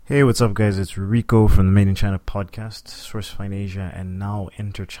Hey, what's up, guys? It's Rico from the Made in China podcast, Sourcefine Asia, and now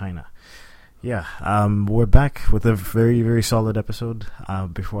Enter China. We're back with a very, very solid episode.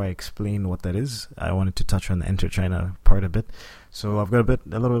 Before I explain what that is, I wanted to touch on the Enter China part a bit. So I've got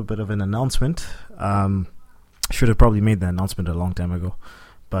a little bit of an announcement. Should have probably made the announcement a long time ago,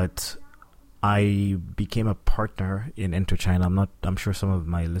 but I became a partner in Enter China. I'm sure some of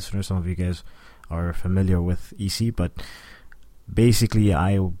my listeners, some of you guys are familiar with EC, but basically,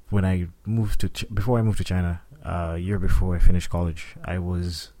 before I moved to China, a year before I finished college, I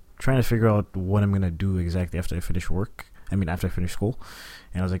was trying to figure out what I'm gonna do exactly after I finish school,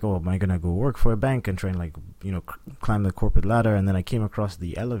 and I was like, "Oh, am I gonna go work for a bank and try and climb the corporate ladder?" And then I came across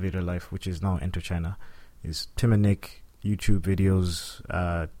the Elevator Life, which is now Enter China. Is Tim and Nick YouTube videos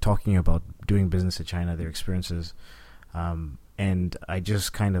talking about doing business in China, their experiences, and I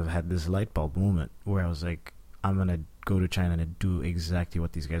just kind of had this light bulb moment where I was like, I'm gonna go to China and do exactly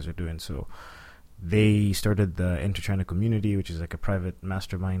what these guys are doing. So they started the Enter China community, which is like a private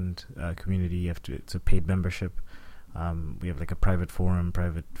mastermind community. It's a paid membership. We have like a private forum,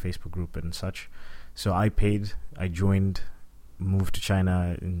 private Facebook group, and such. So I joined, moved to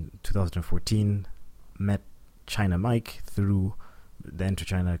China in 2014, met China Mike through the Enter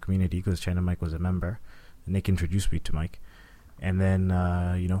China community because China Mike was a member. Nick introduced me to Mike. And then,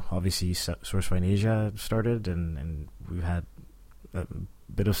 obviously Sourcefine Asia started, and we've had a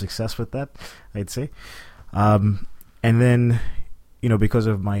bit of success with that, I'd say. And then, because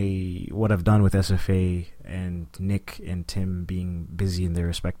of what I've done with SFA and Nick and Tim being busy in their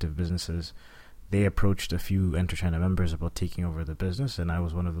respective businesses, they approached a few Enter China members about taking over the business, and I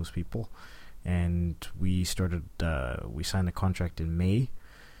was one of those people. And we signed a contract in May.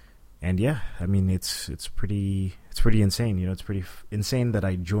 And yeah, I mean, it's pretty insane. It's pretty insane that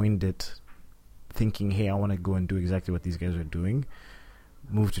I joined it thinking, hey, I want to go and do exactly what these guys are doing.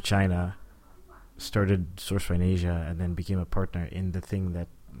 Moved to China, started Sourcefine Asia, and then became a partner in the thing that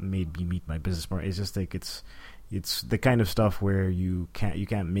made me meet my business partner. It's just like it's the kind of stuff where you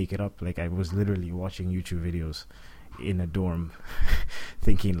can't make it up. Like I was literally watching YouTube videos in a dorm,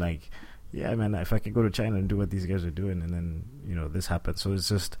 thinking like, yeah, man, if I could go to China and do what these guys are doing, and then this happened. So it's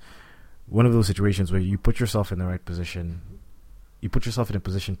just one of those situations where you put yourself in the right position. You put yourself in a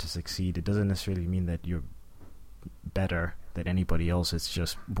position to succeed. It doesn't necessarily mean that you're better than anybody else. It's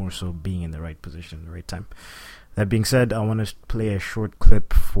just more so being in the right position at the right time. That being said, I want to play a short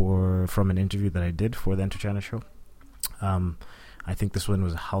clip from an interview that I did for the Enter China show. I think this one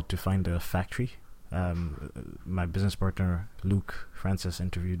was how to find a factory. My business partner, Luke Francis,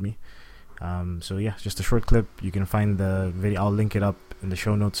 interviewed me. Just a short clip. You can find the video. I'll link it up in the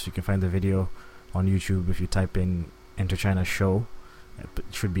show notes. You can find the video on YouTube if you type in Enter China show. It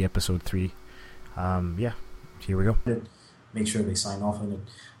should be episode 3. Here we go. Make sure they sign off on it.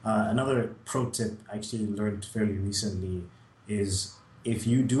 Another pro tip I actually learned fairly recently is if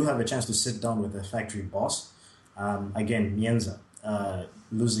you do have a chance to sit down with a factory boss, again, Mienza,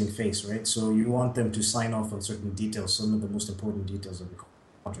 losing face, right? So you want them to sign off on certain details, some of the most important details of the contract.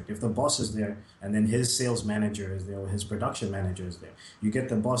 If the boss is there and then his sales manager is there or his production manager is there, you get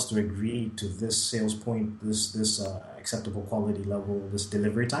the boss to agree to this sales point, this acceptable quality level, this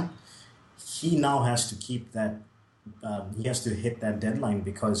delivery time. He now has to keep that, he has to hit that deadline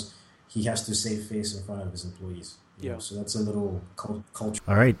because he has to save face in front of his employees. So that's a little culture.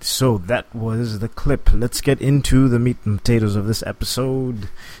 All right, so that was the clip. Let's get into the meat and potatoes of this episode.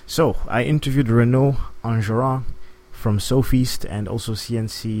 So I interviewed Renaud Angeron from Sofeast and also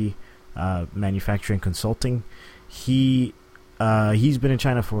CNC Manufacturing Consulting. He's been in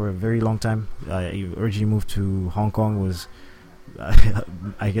China for a very long time. He originally moved to Hong Kong.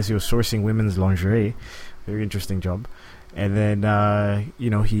 I guess he was sourcing women's lingerie. Very interesting job. And then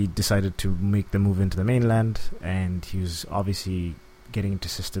he decided to make the move into the mainland, and he was obviously getting into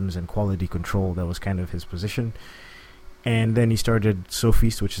systems and quality control. That was kind of his position. And then he started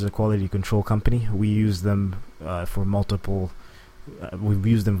Sofeast, which is a quality control company. We use them for multiple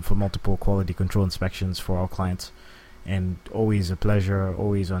quality control inspections for our clients, and always a pleasure,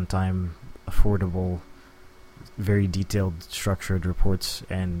 always on time, affordable, very detailed, structured reports.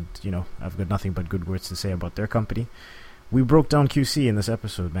 And I've got nothing but good words to say about their company. We broke down QC in this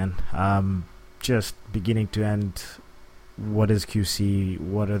episode, man. Just beginning to end. What is QC?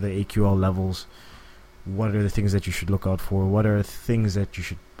 What are the AQL levels? What are the things that you should look out for? What are things that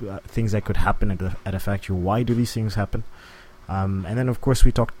things that could happen at a factory? Why do these things happen? And then, of course,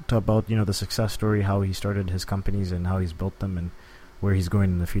 we talked about the success story, how he started his companies and how he's built them, and where he's going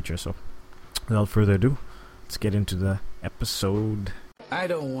in the future. So, without further ado, let's get into the episode. I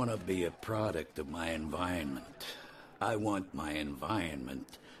don't want to be a product of my environment. I want my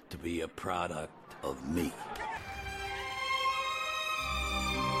environment to be a product of me.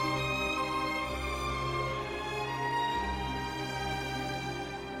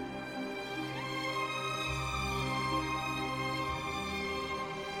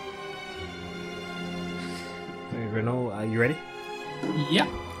 Renaud, are you ready? Yeah,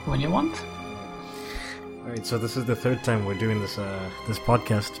 when you want. All right, so this is the third time we're doing this this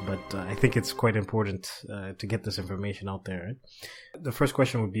podcast, but I think it's quite important to get this information out there. Right? The first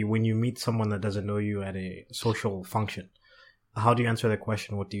question would be, when you meet someone that doesn't know you at a social function, how do you answer that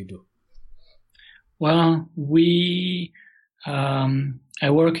question? What do you do? Well, I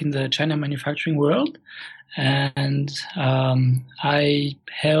work in the China manufacturing world, and I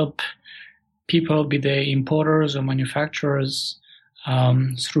help people, be they importers or manufacturers,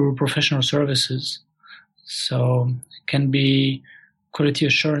 through professional services. So it can be quality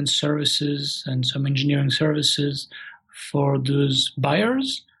assurance services and some engineering services for those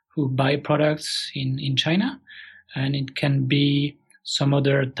buyers who buy products in China. And it can be some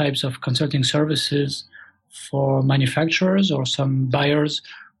other types of consulting services for manufacturers or some buyers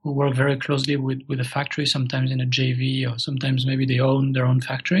who work very closely with a factory, sometimes in a JV, or sometimes maybe they own their own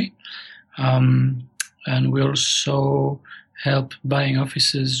factory. And we also help buying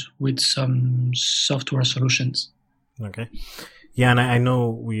offices with some software solutions. Okay. Yeah, and I know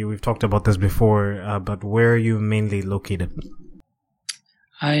we've talked about this before, but where are you mainly located?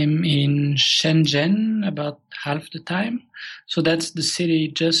 I'm in Shenzhen about half the time. So that's the city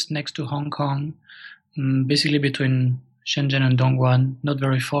just next to Hong Kong, basically between Shenzhen and Dongguan, not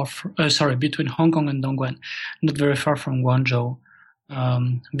very far between Hong Kong and Dongguan, not very far from Guangzhou.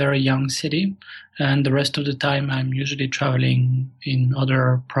 Very young city, and the rest of the time I'm usually traveling in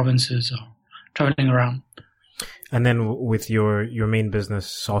other provinces or traveling around. And then with your main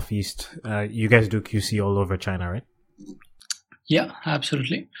business, Southeast, you guys do QC all over China, right? Yeah,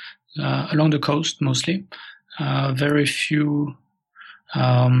 absolutely. Along the coast mostly. Very few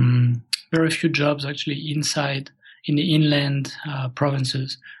jobs actually inside in the inland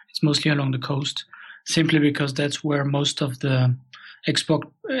provinces. It's mostly along the coast, simply because that's where most of the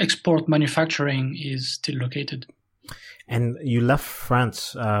export manufacturing is still located. And you left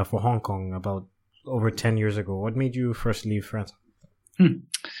France for Hong Kong about over 10 years ago. What made you first leave France?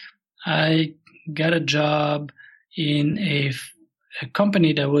 I got a job in a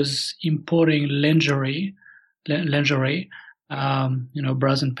company that was importing lingerie, bras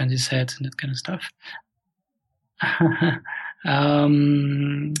and panty sets and that kind of stuff.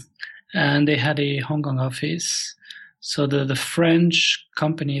 And they had a Hong Kong office. So the French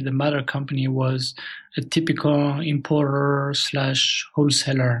company, the mother company, was a typical importer /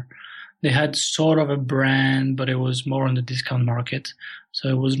 wholesaler. They had sort of a brand, but it was more on the discount market. So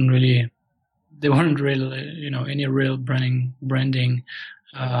it wasn't really, there weren't really, any real branding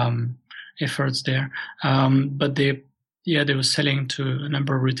efforts there. But they were selling to a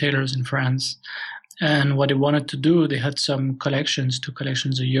number of retailers in France. And what they wanted to do, they had some collections, 2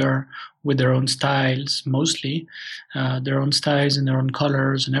 collections a year with their own styles, mostly, their own styles and their own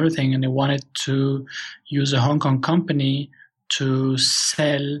colors and everything. And they wanted to use a Hong Kong company to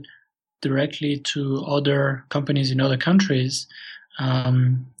sell directly to other companies in other countries.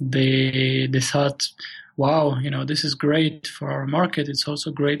 They thought, wow, this is great for our market. It's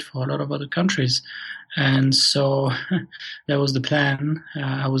also great for a lot of other countries. And so that was the plan.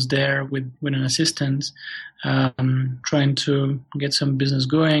 I was there with an assistant, trying to get some business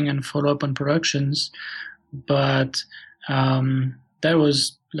going and follow up on productions. But that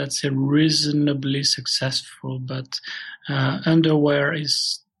was, let's say, reasonably successful. But underwear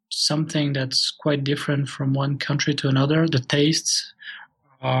is something that's quite different from one country to another. The tastes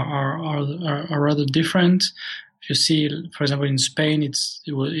are rather different. If you see, for example, in Spain, it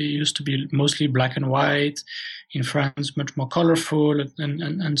used to be mostly black and white. In France, much more colorful,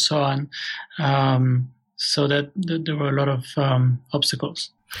 and so on. So that there were a lot of obstacles.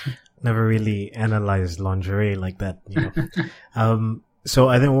 Never really analyzed lingerie like that, So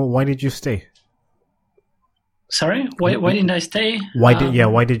I think, why did you stay? Sorry, why didn't I stay? Why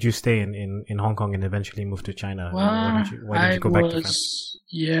did you stay in Hong Kong and eventually move to China? Why did you go back to France?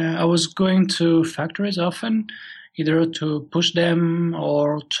 Yeah, I was going to factories often, either to push them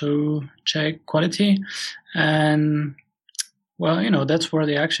or to check quality. And, well, that's where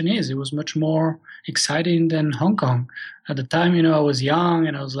the action is. It was much more exciting than Hong Kong. At the time, I was young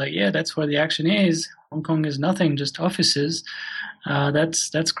and I was like, yeah, that's where the action is. Hong Kong is nothing, just offices.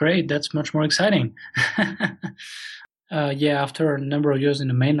 That's great. That's much more exciting. After a number of years in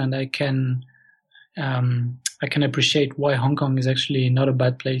the mainland, I can appreciate why Hong Kong is actually not a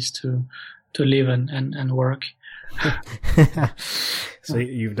bad place to live and work. So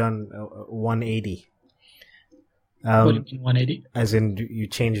you've done 180. What do you mean 180? As in, you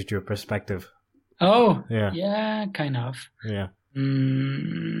changed your perspective. Oh, yeah, kind of. Yeah.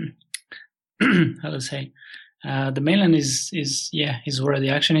 How to say? The mainland is where the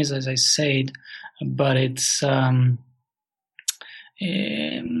action is, as I said, but it's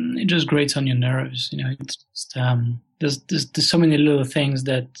it just grates on your nerves. It's just, there's so many little things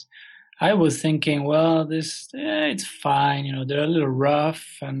that I was thinking, well, it's fine. They're a little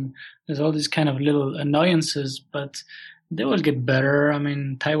rough, and there's all these kind of little annoyances, but they will get better. I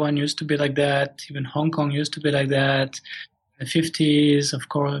mean, Taiwan used to be like that. Even Hong Kong used to be like that. The 50s, of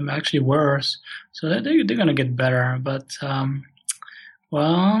course, actually worse. So they're going to get better. But,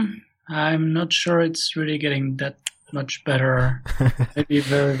 well, I'm not sure it's really getting that much better. Maybe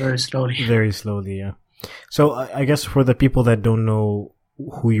very, very slowly. Very slowly, yeah. So I guess for the people that don't know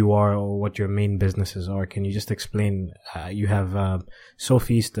who you are or what your main businesses are, can you just explain? You have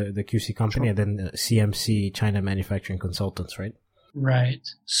SoFeast, the QC company, Sure. and then CMC, China Manufacturing Consultants, right? Right.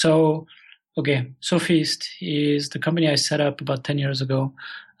 So, okay, SoFeast is the company I set up about 10 years ago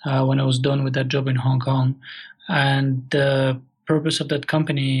when I was done with that job in Hong Kong. And the purpose of that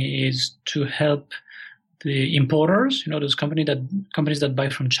company is to help the importers, those companies that buy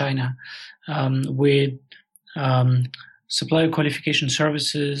from China, with supplier qualification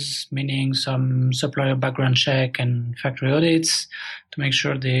services, meaning some supplier background check and factory audits to make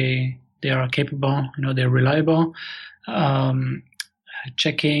sure they are capable, they're reliable,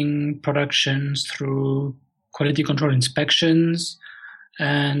 checking productions through quality control inspections,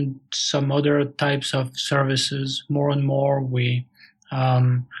 and some other types of services. More and more we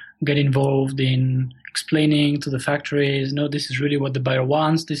get involved in explaining to the factories, no, this is really what the buyer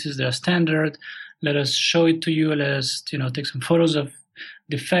wants, this is their standard, let us show it to you, let us take some photos of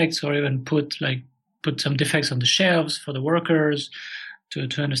defects, or even put some defects on the shelves for the workers to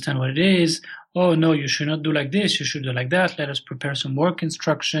understand what it is. Oh no, you should not do like this, you should do like that. Let us prepare some work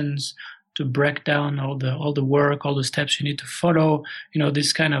instructions to break down all the work, all the steps you need to follow.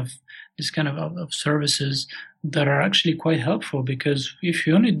 This kind of services that are actually quite helpful, because if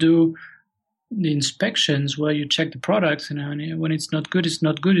you only do the inspections where you check the products, and when it's not good,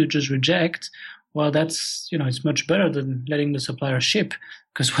 you just reject. Well, that's, it's much better than letting the supplier ship,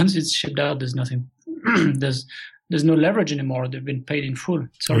 because once it's shipped out, there's nothing, there's no leverage anymore. They've been paid in full.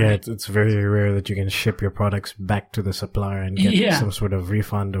 Yeah, it's very rare that you can ship your products back to the supplier and get some sort of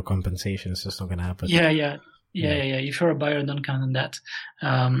refund or compensation. It's just not going to happen. Yeah. If you're a buyer, don't count on that.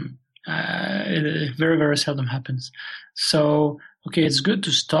 It very, very seldom happens. So, okay, it's good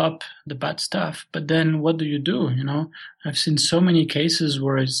to stop the bad stuff, but then what do you do? I've seen so many cases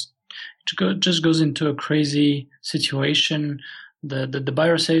where it just goes into a crazy situation. The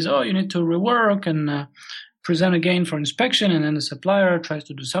buyer says, oh, you need to rework and present again for inspection, and then the supplier tries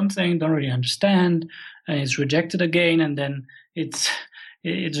to do something, don't really understand, and it's rejected again, and then it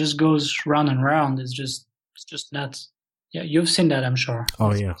just goes round and round. It's just nuts. Yeah, you've seen that, I'm sure.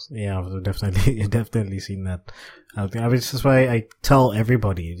 Oh yeah, I've definitely seen that. This is why I tell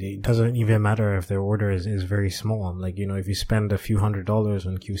everybody, it doesn't even matter if their order is very small. I'm like, if you spend a few $100s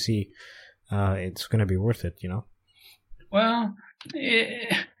on QC, it's going to be worth it, Well,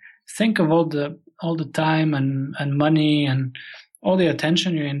 think of all the time and money and all the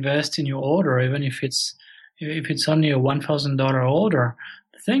attention you invest in your order, even if it's only a $1,000 order.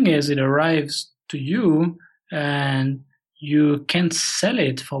 The thing is, it arrives to you and you can't sell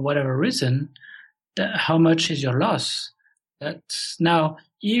it for whatever reason. How much is your loss? Now,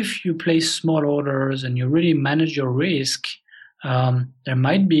 if you place small orders and you really manage your risk, there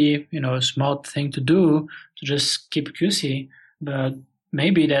might be, a smart thing to do to just keep QC, but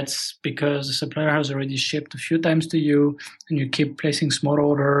maybe that's because the supplier has already shipped a few times to you and you keep placing small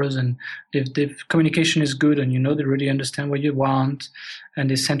orders, and if the communication is good and they really understand what you want, and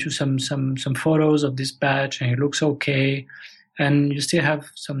they sent you some photos of this batch and it looks okay, and you still have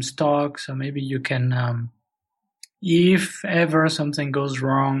some stock, so maybe you can, if ever something goes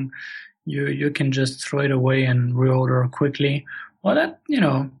wrong, you can just throw it away and reorder quickly. Well,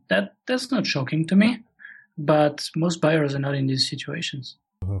 that's not shocking to me. But most buyers are not in these situations.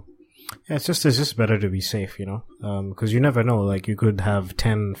 Yeah, it's just better to be safe, because you never know. Like, you could have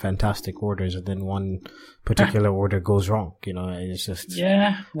 10 fantastic orders and then one particular order goes wrong. It's just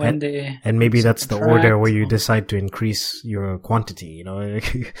and maybe that's the order where you decide to increase your quantity.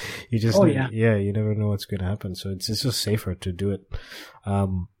 You just you never know what's going to happen. So it's just safer to do it.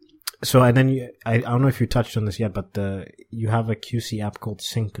 So, and then I don't know if you touched on this yet, but you have a QC app called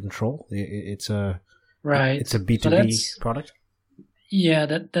Sync Control. It's a Right. It's a B2B product? Yeah,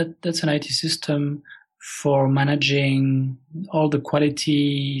 that's an IT system for managing all the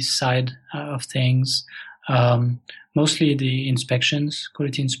quality side of things, mostly the inspections,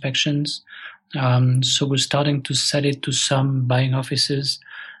 quality inspections. So we're starting to sell it to some buying offices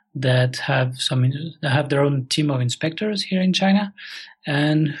that have their own team of inspectors here in China,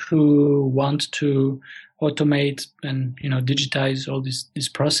 and who want to automate and digitize all this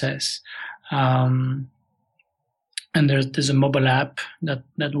process. And there's a mobile app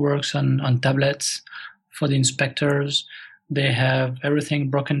that works on tablets for the inspectors. They have everything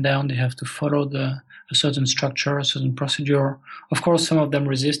broken down. They have to follow a certain structure, a certain procedure. Of course, some of them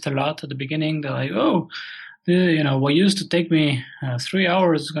resist a lot at the beginning. They're like, oh, what used to take me 3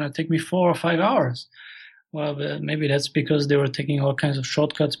 hours is going to take me 4 or 5 hours. Well, maybe that's because they were taking all kinds of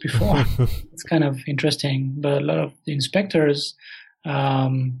shortcuts before. It's kind of interesting. But a lot of the inspectors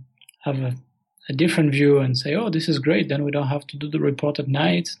have a different view and say, oh, this is great. Then we don't have to do the report at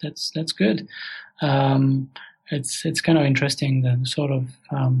night. That's good. It's kind of interesting, the sort of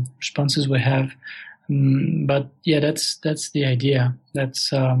responses we have. But yeah, that's the idea.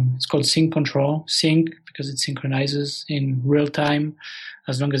 That's it's called sync control. Sync because it synchronizes in real time,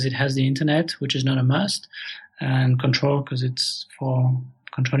 as long as it has the internet, which is not a must, and control because it's for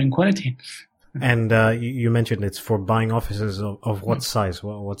controlling quality. And you mentioned it's for buying offices of what size?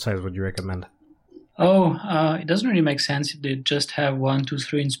 What size would you recommend? Oh, it doesn't really make sense if they just have 1, 2,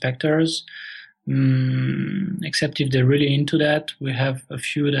 3 inspectors. Except if they're really into that. We have a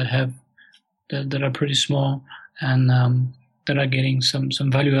few that are pretty small and that are getting some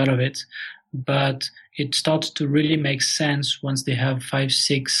value out of it. But it starts to really make sense once they have 5,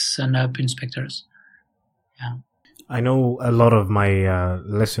 6 and up inspectors. Yeah. I know a lot of my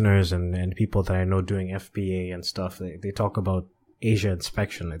listeners and people that I know doing FBA and stuff, they talk about Asia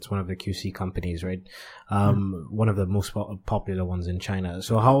Inspection. It's one of the QC companies, right? One of the most popular ones in China.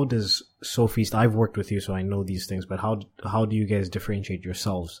 So how does Sofeast, I've worked with you, so I know these things, but how do you guys differentiate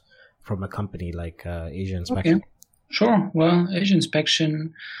yourselves from a company like Asia Inspection? Okay. Sure. Well, Asia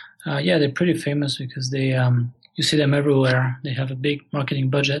Inspection, they're pretty famous because they, you see them everywhere. They have a big marketing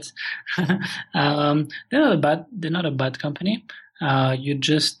budget. They're not a bad company. You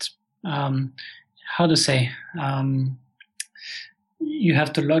just, how to say, you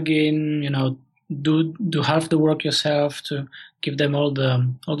have to log in, do half the work yourself to give them all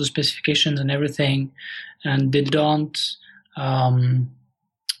the specifications and everything, and they don't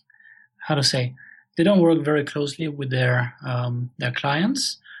they don't work very closely with their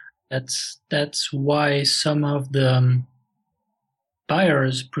clients. That's why some of the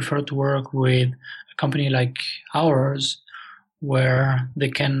buyers prefer to work with a company like ours, where they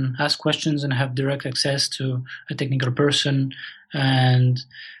can ask questions and have direct access to a technical person and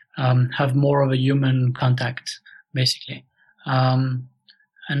have more of a human contact, basically.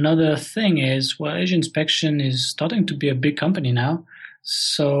 Another thing is, Asia Inspection is starting to be a big company now,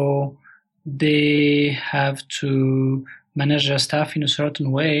 so they have to manage their staff in a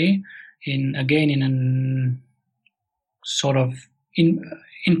certain way, in a sort of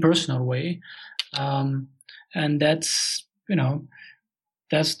impersonal way, and that's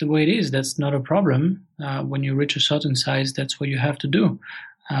the way it is. That's not a problem. When you reach a certain size, that's what you have to do.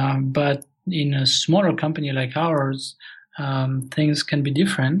 But in a smaller company like ours, things can be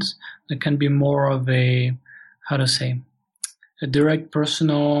different. There can be more of a direct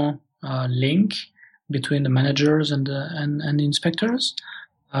personal link between the managers and the inspectors.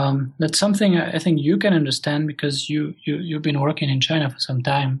 That's something I think you can understand because you've been working in China for some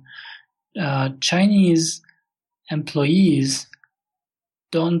time. Chinese employees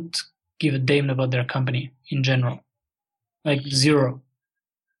don't give a damn about their company in general. Like zero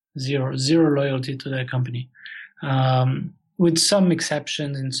loyalty to their company. With some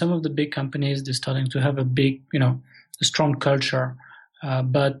exceptions, in some of the big companies, they're starting to have a strong culture.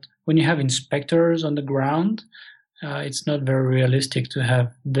 But when you have inspectors on the ground, it's not very realistic to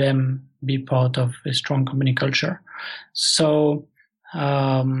have them be part of a strong company culture. So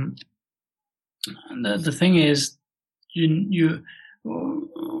the thing is,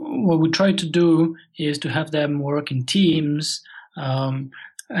 what we try to do is to have them work in teams.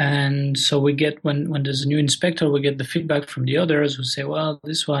 And so we get, when there's a new inspector, we get the feedback from the others who say, well,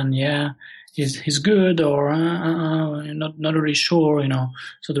 this one, he's good, or not really sure,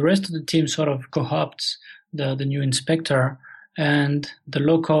 So the rest of the team sort of co-opts the new inspector, and the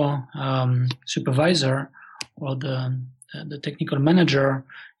local supervisor or the technical manager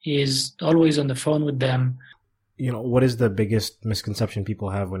is always on the phone with them. What is the biggest misconception people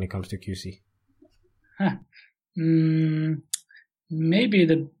have when it comes to QC? Maybe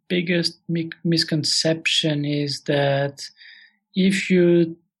the biggest misconception is that if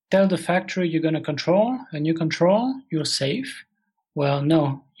you tell the factory you're going to control and you control, you're safe. Well,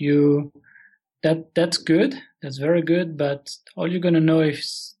 no, that's good. That's very good. But all you're going to know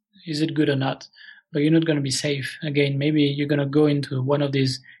is it good or not. But you're not going to be safe. Again, maybe you're going to go into one of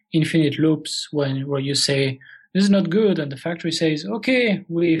these infinite loops where you say, this is not good. And the factory says, okay,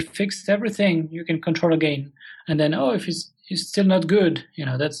 we fixed everything. You can control again. And then, if it's still not good,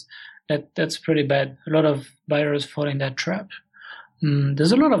 that's pretty bad. A lot of buyers fall in that trap.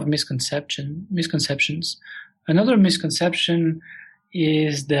 There's a lot of misconceptions. Another misconception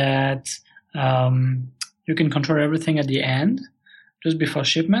is that you can control everything at the end, just before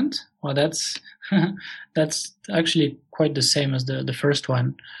shipment. Well, that's actually quite the same as the first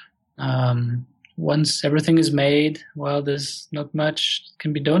one. Once everything is made, well, there's not much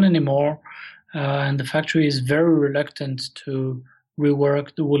can be done anymore, and the factory is very reluctant to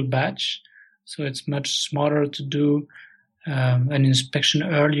rework the whole batch. So it's much smarter to do an inspection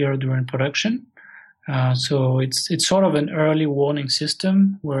earlier during production. So it's sort of an early warning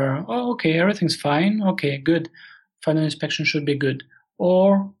system where, okay, everything's fine. Okay, good. Final inspection should be good.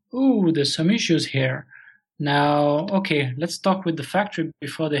 Or, there's some issues here. Now, okay, let's talk with the factory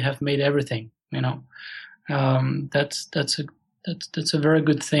before they have made everything. That's a very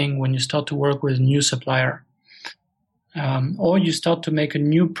good thing when you start to work with a new supplier, or you start to make a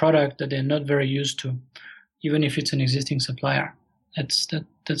new product that they're not very used to, even if it's an existing supplier.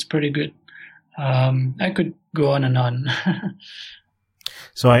 That's pretty good. I could go on and on.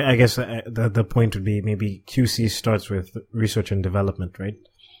 So I guess the point would be maybe QC starts with research and development, right?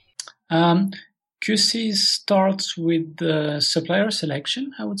 QC starts with the supplier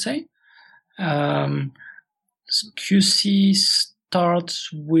selection, I would say. QC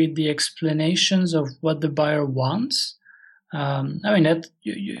starts with the explanations of what the buyer wants. That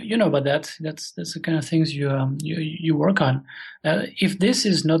you know about that. That's the kind of things you work on. If this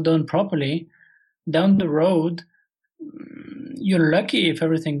is not done properly, down the road, you're lucky if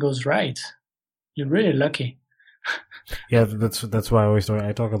everything goes right. You're really lucky. Yeah, that's why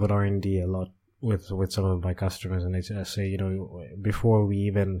I talk about R&D a lot with some of my customers, and I say, before we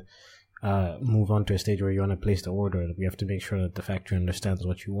even move on to a stage where you want to place the order, we have to make sure that the factory understands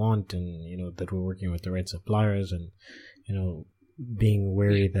what you want, and that we're working with the right suppliers, and being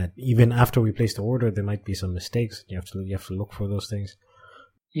wary that even after we place the order, there might be some mistakes. You have to look for those things.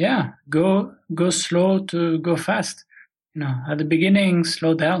 Yeah, go slow to go fast. At the beginning,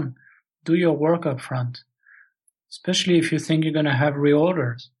 slow down. Do your work up front. Especially if you think you're going to have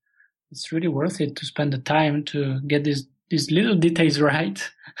reorders. It's really worth it to spend the time to get these little details right,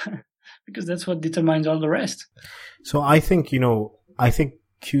 because that's what determines all the rest. So I think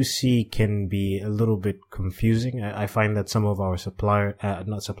QC can be a little bit confusing. I find that some of our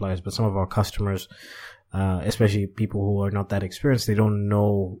not suppliers, but some of our customers, especially people who are not that experienced, they don't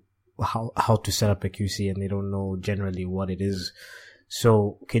know how to set up a QC, and they don't know generally what it is.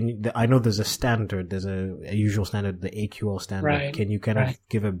 So I know there's a standard, there's a usual standard, the AQL standard. Right. Can you kind of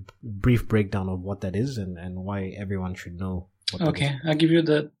give a brief breakdown of what that is and why everyone should know what that is? I'll give you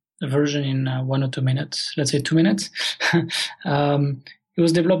the version in 1 or 2 minutes. Let's say 2 minutes. It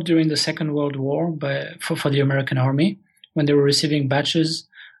was developed during the Second World War for the American Army, when they were receiving batches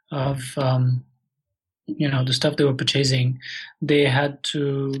of the stuff they were purchasing. They had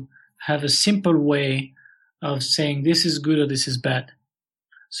to have a simple way of saying this is good or this is bad.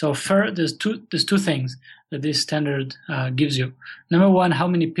 So there's two things that this standard gives you. Number one, how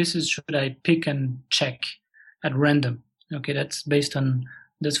many pieces should I pick and check at random? Okay, that's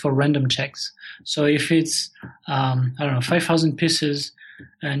for random checks. So if it's 5,000 pieces,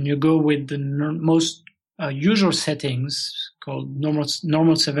 and you go with the most usual settings called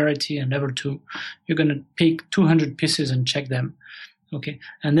normal severity and level 2, you're going to pick 200 pieces and check them. Okay,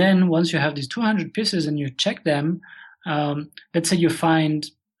 and then once you have these 200 pieces and you check them, let's say you find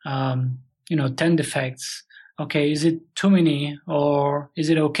 10 defects. Okay, is it too many or is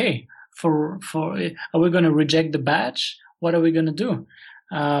it okay? Are we going to reject the batch? What are we going to do?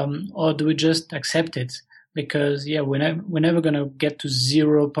 Or do we just accept it? Because we're never going to get to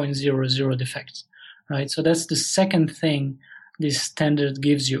 0.00 defects, right? So that's the second thing this standard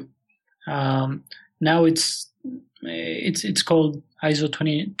gives you. Now it's called ISO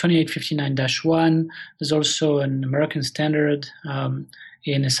 2859-1. There's also an American standard,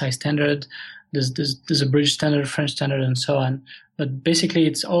 ANSI standard. There's a British standard, French standard, and so on. But basically,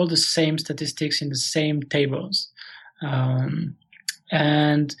 it's all the same statistics in the same tables. And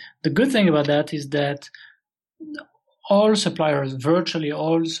the good thing about that is that virtually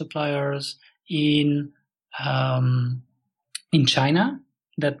all suppliers in China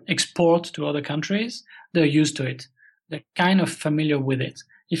that export to other countries, they're used to it. They're kind of familiar with it.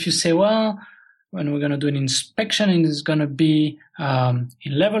 if you say, well, when we're going to do an inspection, and it's going to be in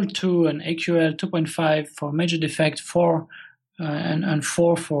level 2 and AQL 2.5 for major defect, 4 and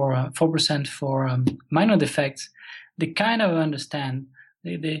 4 for 4% for minor defects, they kind of understand.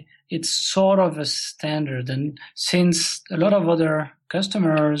 It's sort of a standard, and since a lot of other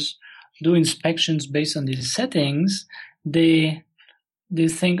customers do inspections based on these settings, they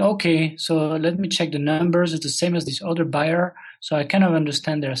think, okay, so let me check the numbers. It's the same as this other buyer, so I kind of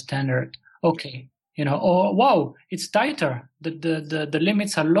understand their standard. Okay, or wow, it's tighter. The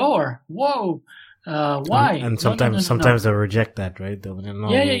limits are lower. Whoa, why? And sometimes they'll reject that, right?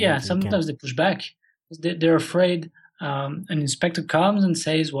 Yeah. Sometimes they push back. They're afraid. An inspector comes and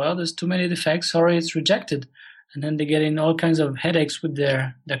says, well, there's too many defects. Sorry, it's rejected. And then they get in all kinds of headaches with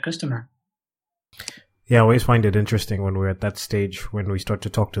their customer. Yeah, I always find it interesting when we're at that stage, when we start to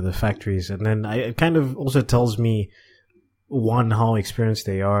talk to the factories. And then it kind of also tells me, one, how experienced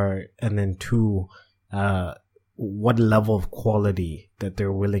they are, and then two, what level of quality that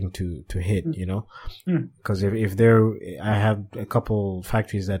they're willing to hit, Because if I have a couple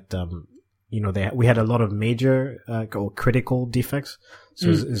factories that, we had a lot of major or critical defects, so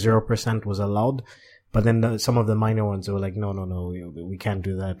 0% was allowed. But then some of the minor ones were like, no, we can't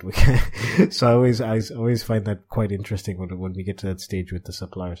do that. We can't. So I always find that quite interesting when we get to that stage with the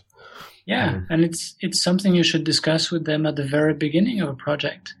suppliers. Yeah, and it's something you should discuss with them at the very beginning of a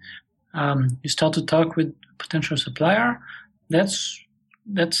project. You start to talk with potential supplier. That's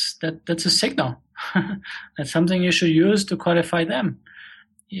a signal. That's something you should use to qualify them.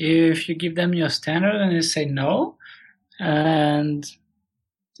 If you give them your standard and they say no, and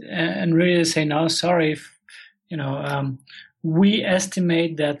really say, no, sorry, we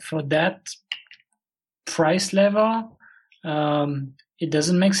estimate that for that price level, it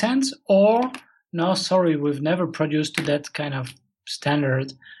doesn't make sense, or no, sorry, we've never produced to that kind of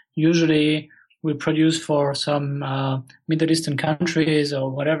standard. Usually we produce for some Middle Eastern countries or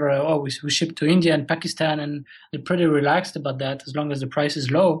whatever, or we ship to India and Pakistan, and they're pretty relaxed about that as long as the price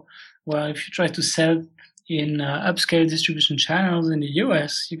is low. Well, if you try to sell in upscale distribution channels in the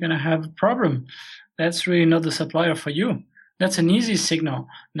US, you're going to have a problem. That's really not the supplier for you. That's an easy signal.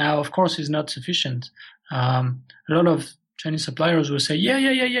 Now, of course, it's not sufficient. A lot of Chinese suppliers will say,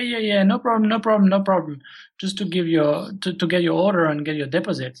 yeah, no problem, just to give to get your order and get your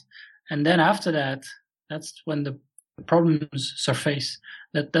deposit. And then after that, that's when the problems surface.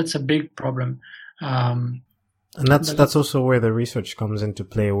 That's a big problem. And that's also where the research comes into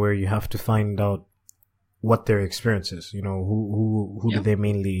play, where you have to find out what their experience is, who do they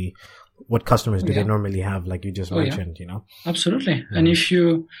mainly, what customers do they normally have, like you just mentioned, Absolutely. Yeah. And if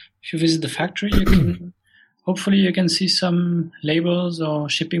you visit the factory, hopefully you can see some labels or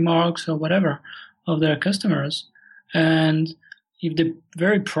shipping marks or whatever of their customers. And if they're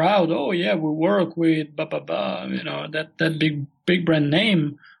very proud, oh yeah, we work with that big brand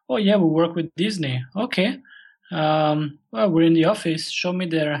name. Oh yeah, we work with Disney. Okay. Well, we're in the office. Show me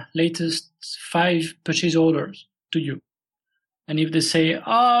their latest 5 purchase orders to you. And if they say,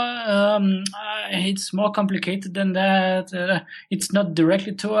 it's more complicated than that, it's not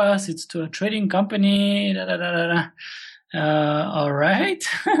directly to us, it's to a trading company, all right.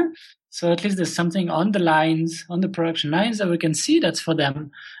 So at least there's something on the lines, on the production lines, that we can see that's for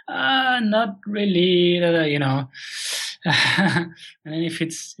them. Not really, And then if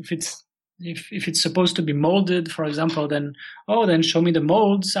it's supposed to be molded, for example, then show me the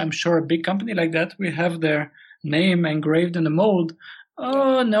molds. I'm sure a big company like that will have their name engraved in the mold.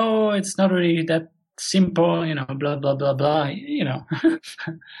 Oh no, it's not really that simple, blah blah blah blah,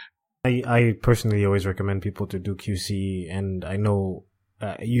 I personally always recommend people to do QC, and I know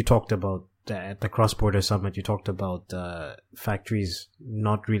you talked about at the Cross-Border Summit, you talked about factories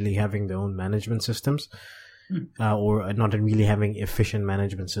not really having their own management systems. Or not really having efficient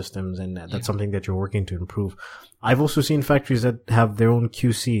management systems, and that's something that you're working to improve. I've also seen factories that have their own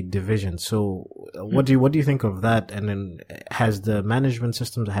QC division. So, what do you think of that? And then, has the management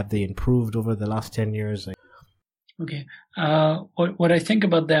systems, have they improved over the last 10 years? Okay. What I think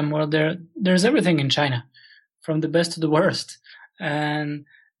about them, well, there's everything in China, from the best to the worst, and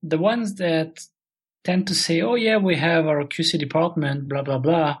the ones that tend to say, "Oh yeah, we have our QC department," blah blah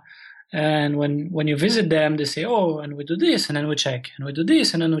blah. And when you visit them, they say, oh, and we do this, and then we check, and we do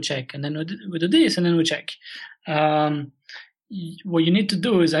this, and then we check, and then we do this, and then we check. What you need to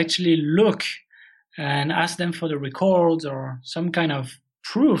do is actually look and ask them for the records or some kind of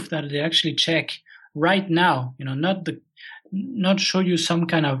proof that they actually check right now. Not show you some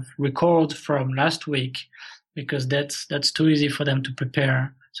kind of record from last week, because that's too easy for them to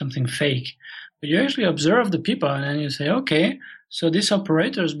prepare something fake. But you actually observe the people, and then you say, okay, So this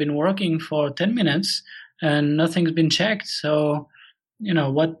operator has been working for 10 minutes and nothing's been checked. So,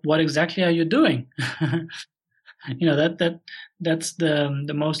 what exactly are you doing? That's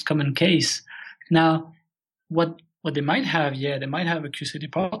the most common case. Now, what they might have, they might have a QC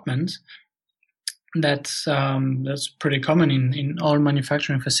department. That's pretty common in all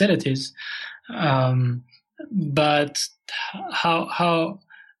manufacturing facilities. But how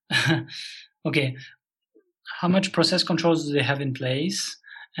okay, how much process controls do they have in place,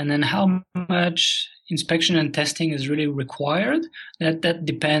 and then how much inspection and testing is really required? That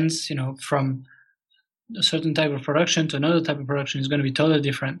depends, from a certain type of production to another type of production is going to be totally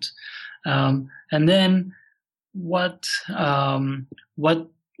different. And then what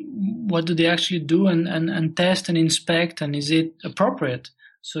do they actually do and test and inspect, and is it appropriate?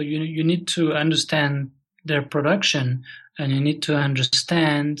 So you need to understand their production, and you need to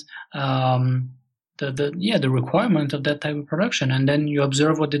understand the requirement of that type of production, and then you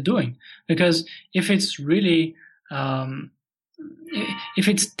observe what they're doing. Because if it's really if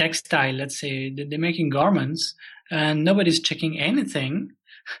it's textile, let's say they're making garments and nobody's checking anything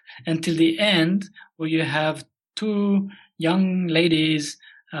until the end, where you have two young ladies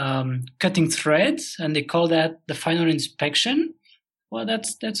cutting threads, and they call that the final inspection. Well,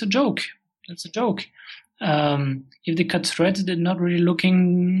 that's a joke. That's a joke. If they cut threads, they're not really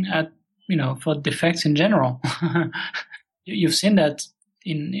looking at for defects in general. You've seen that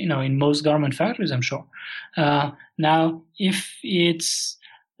in most garment factories, I'm sure. Now, if it's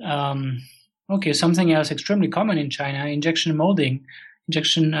something else extremely common in China, injection molding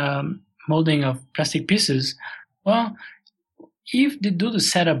of plastic pieces. Well, if they do the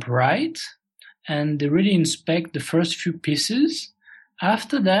setup right and they really inspect the first few pieces,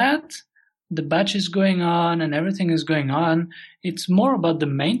 after that, the batch is going on and everything is going on. It's more about the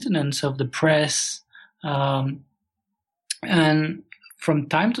maintenance of the press, and from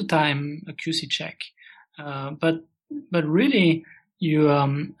time to time a QC check. But really, you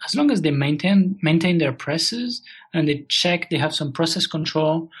as long as they maintain their presses and they check, they have some process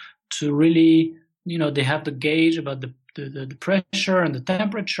control to really, they have the gauge about the pressure and the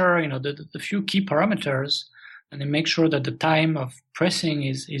temperature, the few key parameters, and they make sure that the time of pressing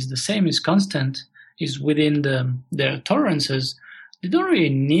is the same, is constant, is within their tolerances. They don't really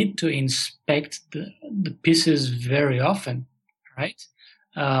need to inspect the pieces very often, right?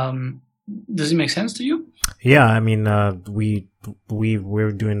 Does it make sense to you? Yeah, I mean,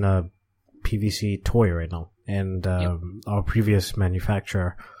 we're doing a PVC toy right now, and our previous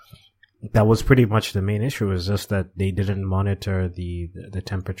manufacturer, that was pretty much the main issue, was just that they didn't monitor the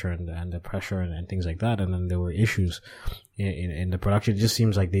temperature and the pressure and things like that, and then there were issues in the production. It just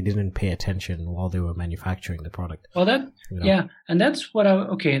seems like they didn't pay attention while they were manufacturing the product. Well, and that's what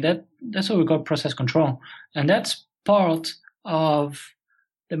that's what we call process control, and that's part of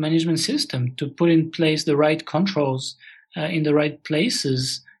the management system, to put in place the right controls in the right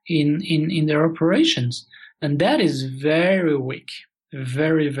places in their operations, and that is very weak.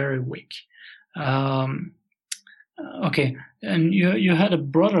 Very, very weak. Okay, and you had a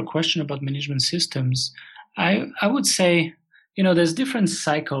broader question about management systems. I would say, there's different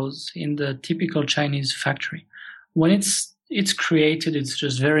cycles in the typical Chinese factory. When it's created, it's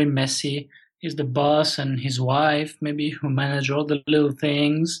just very messy. It's the boss and his wife, maybe, who manage all the little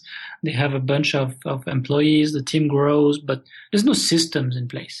things. They have a bunch of employees. The team grows, but there's no systems in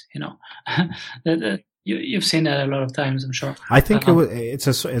place. You've seen that a lot of times, I'm sure. I think it's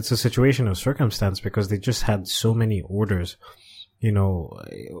a situation of circumstance, because they just had so many orders,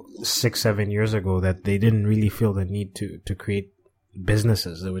 6-7 years ago, that they didn't really feel the need to create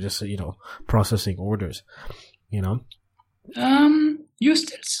businesses. They were just, processing orders, I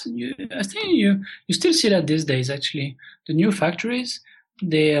think you still see that these days, actually. The new factories,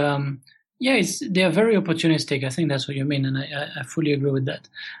 they are very opportunistic. I think that's what you mean, and I fully agree with that.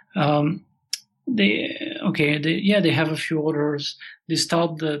 They have a few orders. They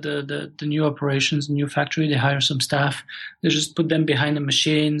start the new operations, new factory. They hire some staff. They just put them behind the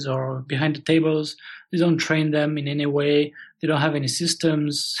machines or behind the tables. They don't train them in any way. They don't have any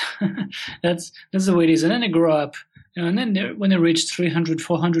systems. That's the way it is. And then they grow up. And then when they reach 300,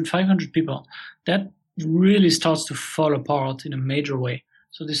 400, 500 people, that really starts to fall apart in a major way.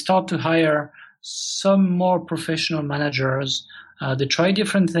 So they start to hire some more professional managers. They try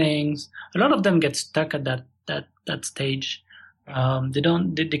different things. A lot of them get stuck at that stage.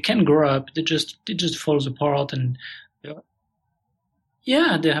 They can't grow up. It just falls apart, and they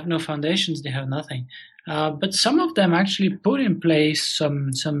have no foundations. They have nothing. But some of them actually put in place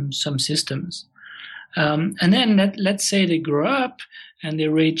some systems. And then let's say they grow up and they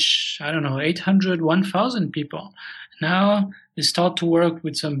reach, 800, 1,000 people. now they start to work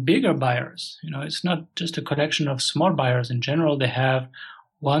with some bigger buyers. It's not just a collection of small buyers. In general, they have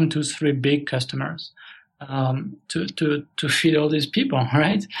 1, 2, 3 big customers to feed all these people,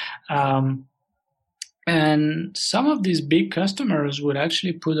 right? And some of these big customers would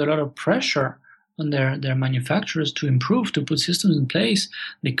actually put a lot of pressure on their manufacturers to improve, to put systems in place.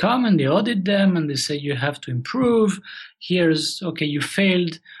 They come and they audit them and they say, you have to improve. You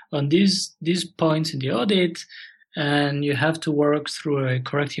failed on these points in the audit, and you have to work through a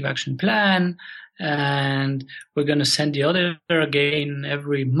corrective action plan. And we're going to send the auditor again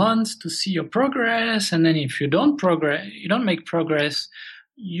every month to see your progress. And then if you don't make progress,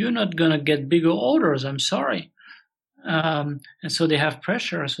 you're not going to get bigger orders. I'm sorry. And so they have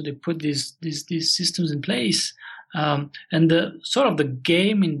pressure. So they put these systems in place. And the sort of the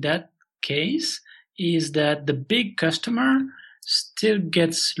game in that case is that the big customer still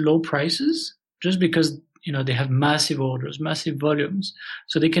gets low prices just because, they have massive orders, massive volumes.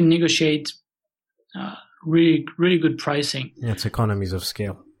 So they can negotiate really, really good pricing. Yeah, it's economies of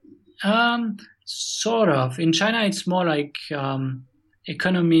scale. Sort of. In China, it's more like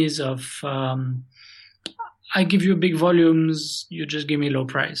economies of I give you big volumes, you just give me low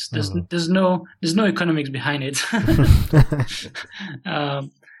price. There's no economics behind it.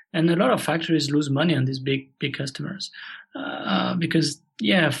 And a lot of factories lose money on these big customers because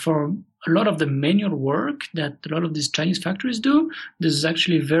for a lot of the manual work that a lot of these Chinese factories do, there's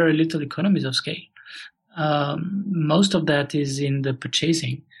actually very little economies of scale. Most of that is in the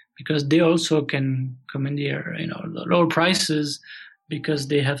purchasing, because they also can commandeer lower prices because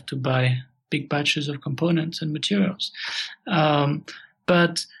they have to buy big batches of components and materials. And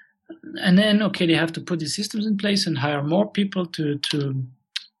then they have to put these systems in place and hire more people to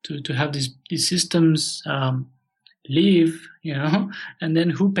have these systems live, and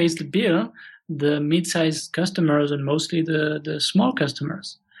then who pays the bill? The mid-sized customers and mostly the small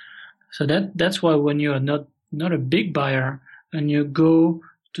customers. So that's why when you are not a big buyer and you go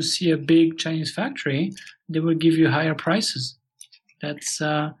to see a big Chinese factory, they will give you higher prices. That's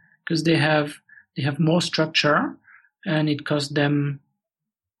because they have more structure and it costs them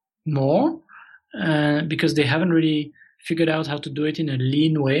more because they haven't really figured out how to do it in a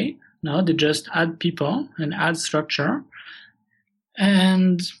lean way. No, they just add people and add structure,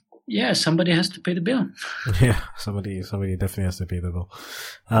 and somebody has to pay the bill. Yeah, somebody definitely has to pay the bill.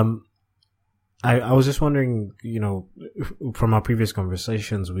 I was just wondering, from our previous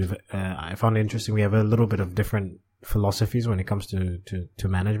conversations, I found it interesting. We have a little bit of different philosophies when it comes to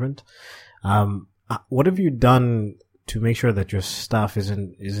management. What have you done to make sure that your staff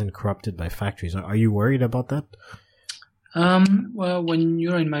isn't corrupted by factories? Are you worried about that? Well, when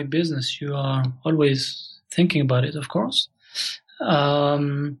you're in my business, you are always thinking about it, of course.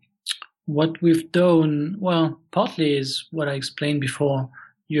 What we've done, partly is what I explained before.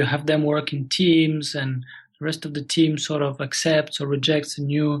 You have them work in teams, and the rest of the team sort of accepts or rejects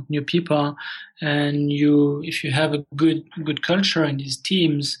new people. And if you have a good culture in these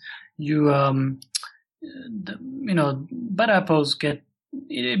teams, bad apples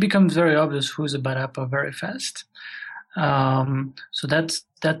it becomes very obvious who's a bad apple very fast. So that's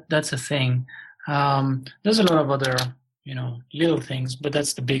a thing. There's a lot of other, little things, but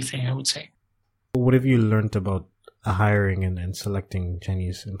that's the big thing, I would say. What have you learned about hiring and selecting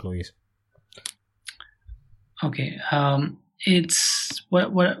Chinese employees? Okay. It's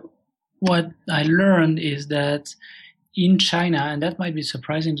what I learned is that in China, and that might be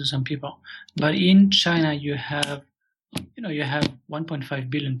surprising to some people, but in China you have 1.5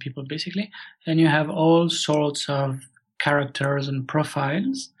 billion people basically, and you have all sorts of characters and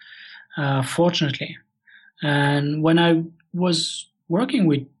profiles, fortunately. And when I was working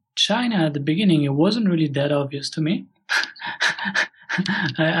with China at the beginning, it wasn't really that obvious to me.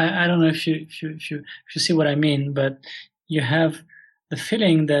 I don't know if you see what I mean, but you have the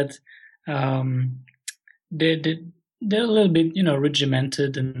feeling that they're a little bit,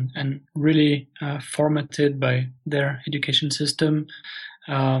 regimented and really formatted by their education system.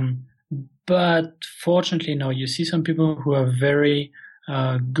 But fortunately, no, you see some people who are very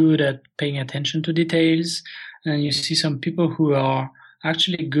good at paying attention to details, and you see some people who are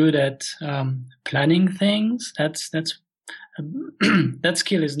actually good at planning things. That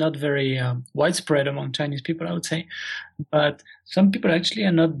skill is not very widespread among Chinese people, I would say. But some people actually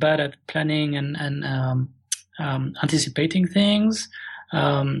are not bad at planning and anticipating things,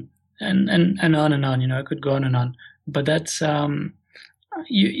 and on and on. I could go on and on. But that's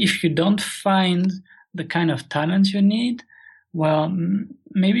if you don't find the kind of talent you need, well,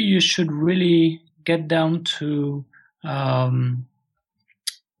 maybe you should really get down to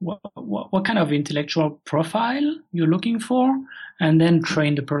what kind of intellectual profile you're looking for, and then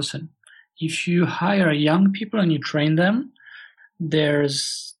train the person. If you hire young people and you train them,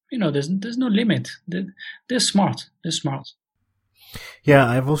 there's no limit. They're smart. They're smart. Yeah,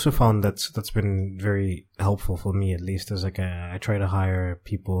 I've also found that's been very helpful for me, at least, as like I try to hire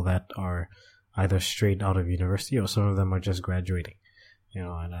people that are either straight out of university or some of them are just graduating. You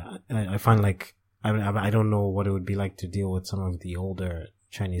know, and I find like I don't know what it would be like to deal with some of the older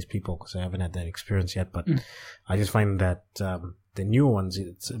Chinese people because I haven't had that experience yet, but I just find that the new ones,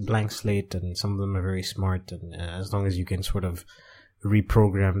 it's a blank slate, and some of them are very smart, and as long as you can sort of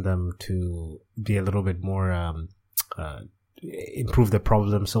reprogram them to be a little bit more improve their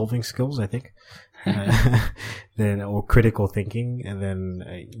problem solving skills, I think, then or critical thinking, and then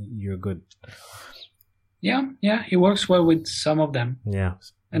you're good. Yeah, it works well with some of them. Yeah,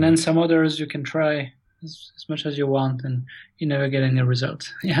 and then some others you can try as much as you want, and you never get any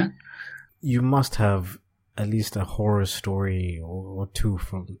results. Yeah, you must have at least a horror story or two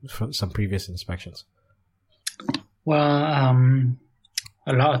from some previous inspections. Well,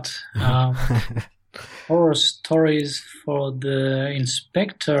 a lot. Horror stories for the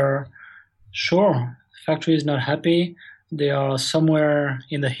inspector. Sure, the factory is not happy. They are somewhere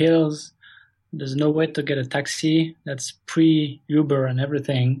in the hills. There's no way to get a taxi. That's pre-Uber and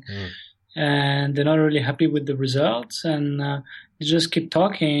everything. And they're not really happy with the results. And they just keep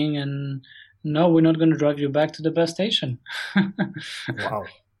talking. And no, we're not going to drive you back to the bus station. Wow.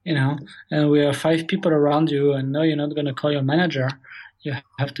 You know, and we are 5 people around you. And no, you're not going to call your manager. You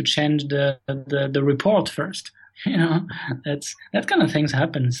have to change the report first. You know, that kind of things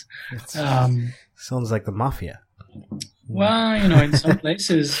happens. Sounds like the mafia. Well, you know, in some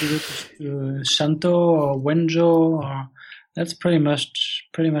places, you go to Shantou or Wenzhou, or that's pretty much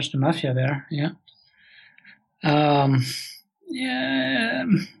the mafia there. Yeah. Yeah,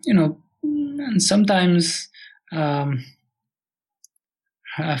 you know, and sometimes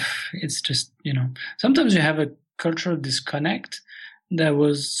it's just, you know, sometimes you have a cultural disconnect that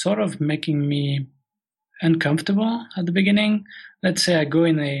was sort of making me uncomfortable at the beginning. Let's say I go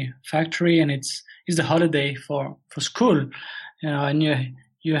in a factory and it's the holiday for school, you know, and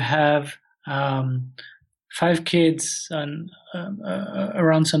you have 5 kids on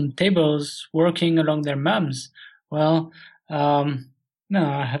around some tables working along their mums. Well, no,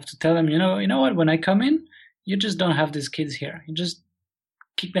 I have to tell them, you know what? When I come in, you just don't have these kids here. You just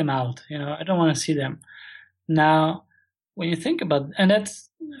kick them out. You know, I don't want to see them. Now, when you think about, and that's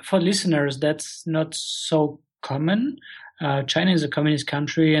for listeners, that's not so common. China is a communist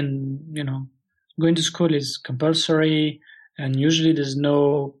country, and you know, going to school is compulsory, and usually there's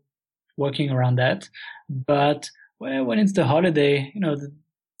no working around that. But when it's the holiday, you know,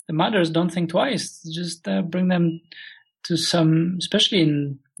 the mothers don't think twice. Just bring them to some, especially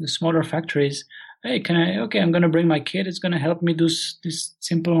in the smaller factories. Hey, okay, I'm going to bring my kid. It's going to help me do this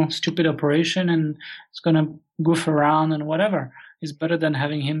simple, stupid operation, and it's going to goof around and whatever. It's better than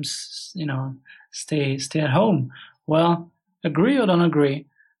having him, you know, stay at home. Well, agree or don't agree?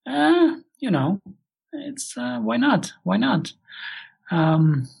 You know, it's why not? Why not?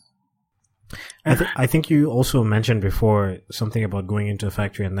 I think you also mentioned before something about going into a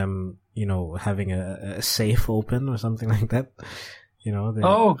factory and them, you know, having a safe open or something like that. You know.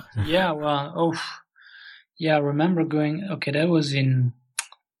 Oh yeah, well, yeah. I remember going. Okay, that was in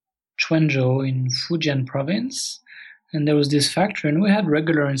Quanzhou in Fujian province, and there was this factory, and we had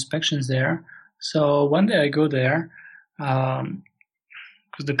regular inspections there. So one day I go there, because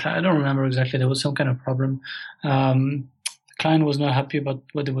I don't remember exactly. There was some kind of problem. The client was not happy about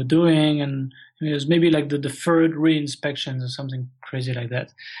what they were doing, and it was maybe like the deferred re-inspections or something crazy like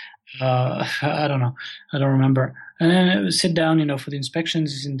that. I don't know. I don't remember. And then I would sit down, you know, for the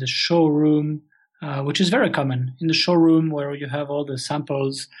inspections in the showroom, which is very common. In the showroom where you have all the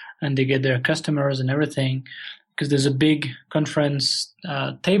samples and they get their customers and everything, because there's a big conference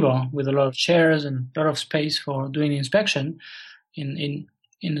table with a lot of chairs and a lot of space for doing the inspection. In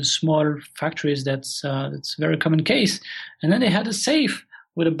the small factories, that's a very common case. And then they had a safe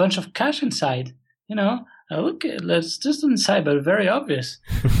with a bunch of cash inside. You know, look, it's just inside, but very obvious.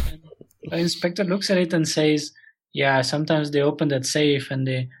 The inspector looks at it and says, "Yeah, sometimes they open that safe and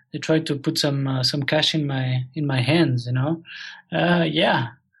they try to put some cash in my hands." You know, yeah,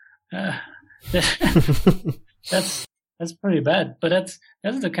 that's pretty bad. But that's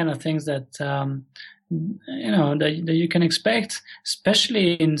the kind of things that you know that you can expect,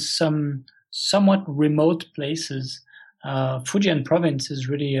 especially in some somewhat remote places. Fujian province is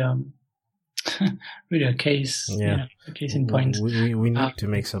really really a case, a case in point. We need to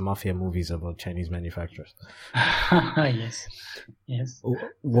make some mafia movies about Chinese manufacturers. Yes.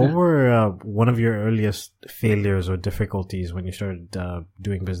 What were one of your earliest failures or difficulties when you started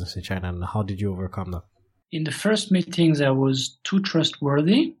doing business in China, and how did you overcome them? In the first meetings, I was too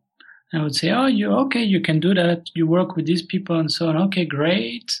trustworthy. I would say, "Oh, you can do that. You work with these people and so on. Okay,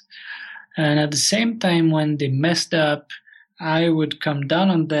 great." And at the same time, when they messed up, I would come down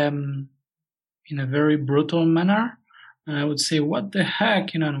on them in a very brutal manner. And I would say, "What the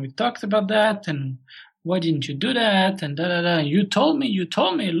heck? And we talked about that, and why didn't you do that? And da-da-da. You told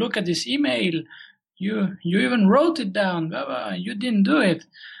me, look at this email. You even wrote it down. Blah, blah. You didn't do it."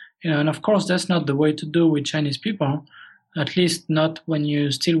 And of course, that's not the way to do with Chinese people, at least not when you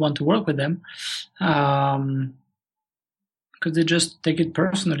still want to work with them. Because they just take it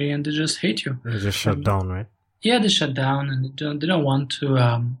personally and they just hate you. They just shut down, right? Yeah, they shut down and they don't want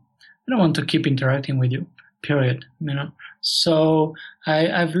to keep interacting with you. Period. So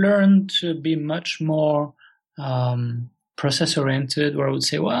I've learned to be much more process oriented, where I would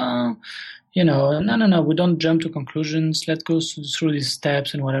say, well, no, we don't jump to conclusions. Let's go through these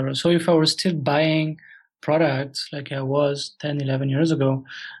steps and whatever. So if I were still buying products like I was 10, 11 years ago,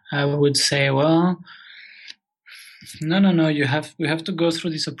 I would say, well, no, we have to go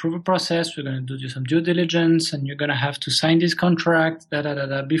through this approval process. We're going to do some due diligence, and you're going to have to sign this contract,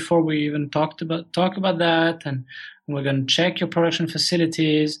 before we even talk about that, and we're going to check your production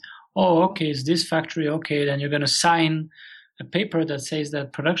facilities. Oh, okay, is this factory okay? Then you're going to sign a paper that says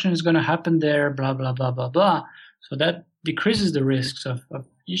that production is going to happen there, blah, blah, blah, blah, blah. So that decreases the risks of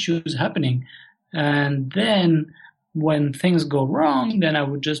issues happening. And then when things go wrong, then I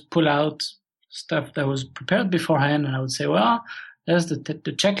would just pull out stuff that was prepared beforehand, and I would say, well, there's the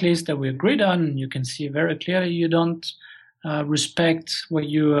checklist that we agreed on, and you can see very clearly you don't respect what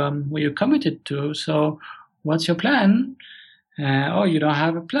you committed to. So what's your plan? You don't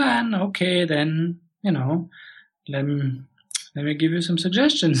have a plan? Okay, then, let me give you some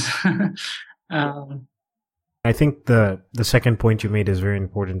suggestions. I think the second point you made is very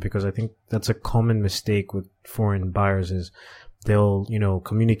important, because I think that's a common mistake with foreign buyers is they'll,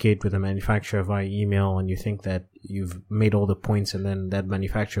 communicate with a manufacturer via email, and you think that you've made all the points, and then that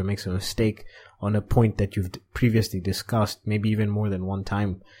manufacturer makes a mistake on a point that you've previously discussed, maybe even more than one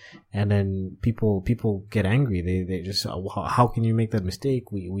time. And then people get angry. They just, how can you make that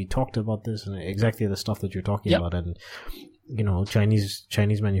mistake? We talked about this, and exactly the stuff that you're talking about. And,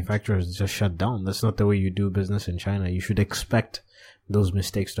 Chinese manufacturers just shut down. That's not the way you do business in China. You should expect those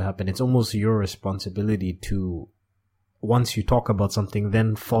mistakes to happen. It's almost your responsibility to, once you talk about something,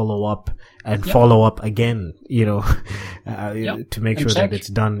 then follow up and follow up again, to make sure that it's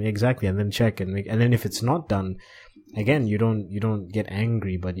done exactly, and then check and then if it's not done, again, you don't get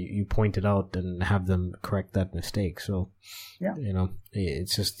angry, but you point it out and have them correct that mistake. So,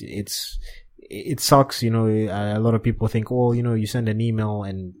 it sucks, a lot of people think, you send an email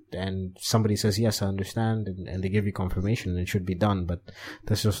and somebody says, yes, I understand, and they give you confirmation and it should be done, but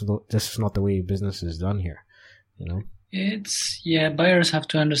that's just not the way business is done here, buyers have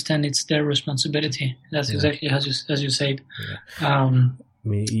to understand it's their responsibility. That's exactly as you said.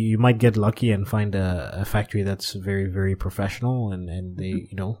 You might get lucky and find a factory that's very, very professional, and they,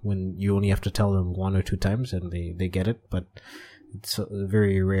 when you only have to tell them one or two times and they get it, but it's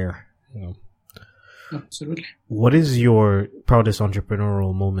very rare, Absolutely. What is your proudest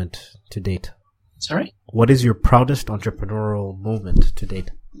entrepreneurial moment to date? Sorry? What is your proudest entrepreneurial moment to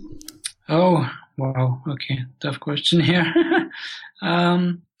date? Oh, wow. Okay. Tough question here.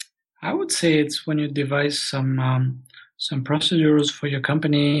 I would say it's when you devise some procedures for your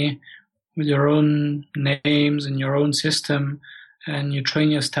company with your own names and your own system, and you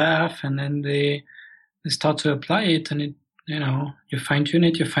train your staff, and then they start to apply it, and it, you fine tune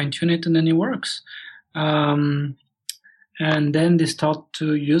it, and then it works. And then they start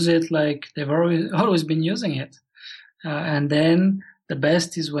to use it like they've always been using it. And then the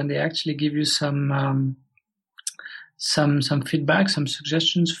best is when they actually give you some feedback, some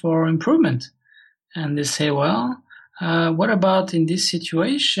suggestions for improvement. And they say, well, what about in this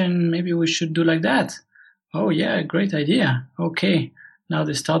situation? Maybe we should do like that. Oh yeah, great idea. Okay. Now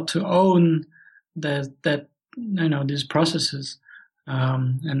they start to own these processes,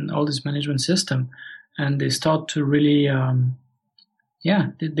 and all this management system. And they start to really,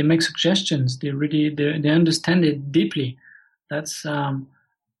 they make suggestions. They understand it deeply. That's,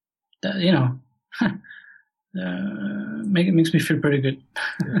 makes me feel pretty good.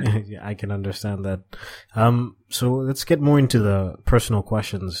 Yeah, I can understand that. So let's get more into the personal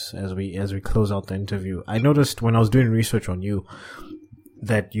questions as we close out the interview. I noticed when I was doing research on you,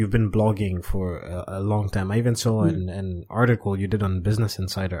 that you've been blogging for a long time. I even saw an article you did on Business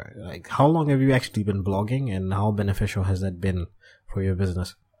Insider. Like, how long have you actually been blogging, and how beneficial has that been for your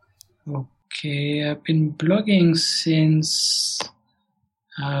business? Okay, I've been blogging since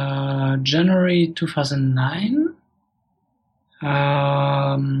January 2009.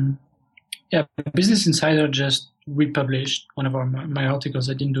 Business Insider just republished one of my articles.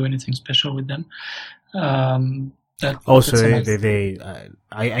 I didn't do anything special with them. I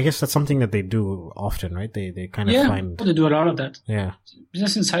guess that's something that they do often, right? They kind of find... they do a lot of that. Yeah.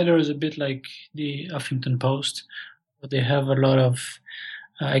 Business Insider is a bit like the Huffington Post, but they have a lot of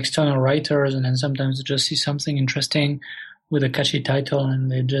external writers, and then sometimes they just see something interesting with a catchy title,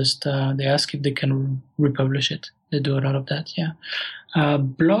 and they just they ask if they can republish it. They do a lot of that, yeah.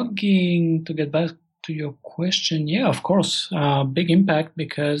 Blogging, to get back to your question, yeah, of course, big impact,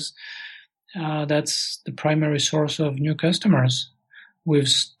 because that's the primary source of new customers. We've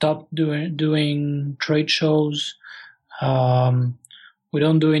stopped doing trade shows. We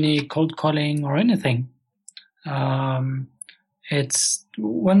don't do any cold calling or anything. It's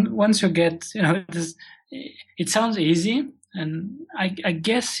once you get, it sounds easy, and I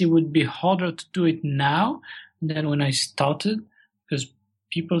guess it would be harder to do it now than when I started, because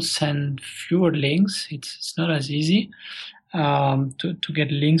people send fewer links. It's not as easy to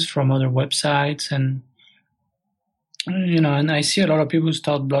get links from other websites, and and I see a lot of people who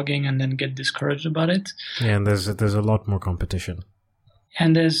start blogging and then get discouraged about it. Yeah, and there's a lot more competition.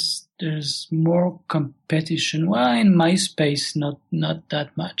 And there's more competition. Well, in my space, not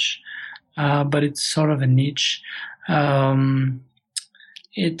that much, but it's sort of a niche.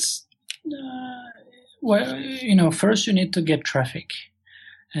 It's first you need to get traffic,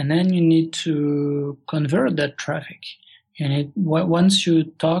 and then you need to convert that traffic. Once you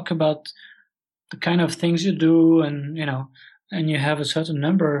talk about the kind of things you do, and you have a certain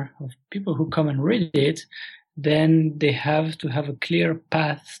number of people who come and read it, then they have to have a clear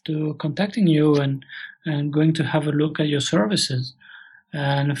path to contacting you and going to have a look at your services.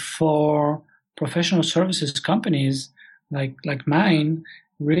 And for professional services companies like mine,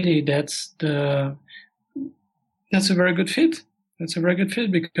 really that's a very good fit. That's a very good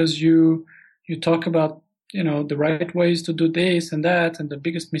fit, because you talk about the right ways to do this and that, and the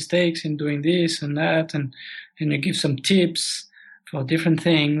biggest mistakes in doing this and that, and you give some tips for different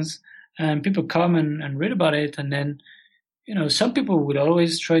things, and people come and read about it. And then some people would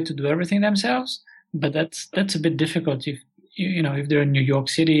always try to do everything themselves, but that's a bit difficult if if they're in New York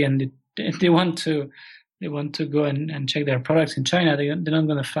City and they want to go and check their products in China. They're not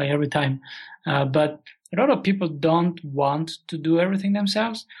going to fly every time, but a lot of people don't want to do everything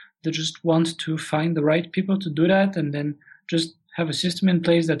themselves. They just want to find the right people to do that, and then just have a system in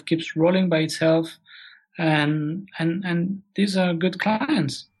place that keeps rolling by itself. And these are good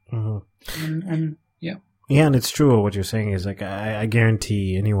clients. Mm-hmm. And yeah. Yeah, and it's true. What you're saying is, like, I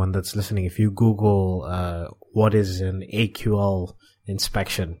guarantee anyone that's listening, if you Google what is an AQL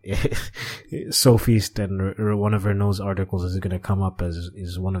inspection, Sophie's and one of her nose articles is going to come up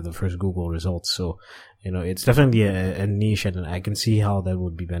as one of the first Google results. So, it's definitely a niche, and I can see how that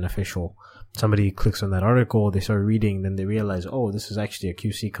would be beneficial. Somebody clicks on that article, they start reading, then they realize, oh, this is actually a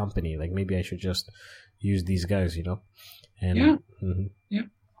QC company. Like, maybe I should just use these guys, And yeah. Mm-hmm.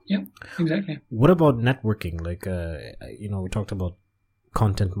 Yeah, exactly. What about networking? Like, we talked about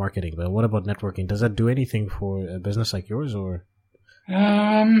content marketing, but what about networking? Does that do anything for a business like yours, or?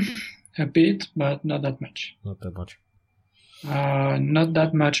 A bit, but not that much. Not that much. Not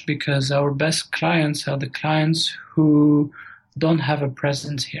that much, because our best clients are the clients who don't have a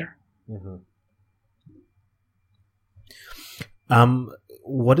presence here. Mm-hmm.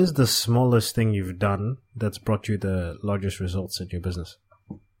 What is the smallest thing you've done that's brought you the largest results in your business?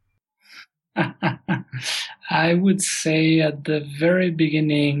 I would say at the very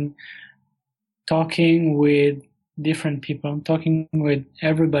beginning, talking with different people, talking with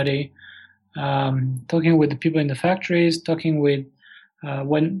everybody, talking with the people in the factories, talking with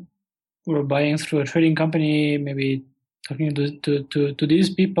when we're buying through a trading company, maybe talking to these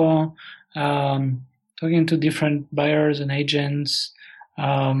people, talking to different buyers and agents,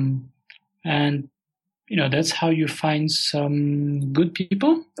 and that's how you find some good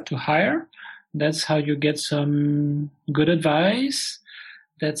people to hire. That's how you get some good advice.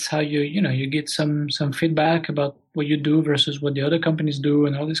 That's how you get some feedback about what you do versus what the other companies do,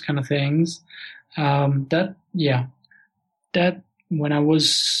 and all these kind of things. That when I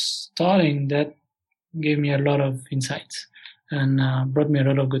was starting, that gave me a lot of insights and brought me a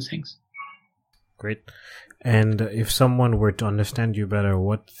lot of good things. Great. And if someone were to understand you better,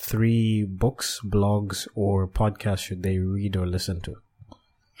 what 3 books, blogs, or podcasts should they read or listen to?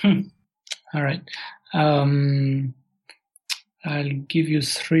 All right. I'll give you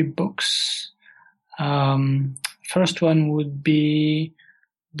 3 books. First one would be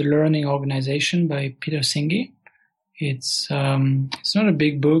The Learning Organization by Peter Senge. It's not a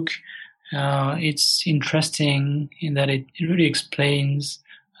big book. It's interesting in that it really explains,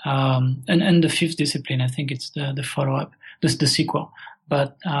 and the 5th discipline, I think it's the follow-up, the sequel.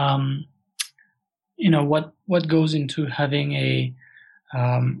 But, what goes into having a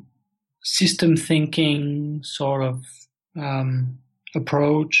system thinking sort of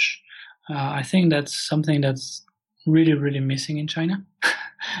approach. I think that's something that's really, really missing in China.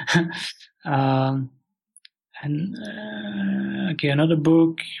 Another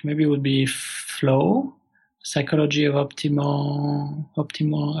book maybe would be Flow, Psychology of Optimal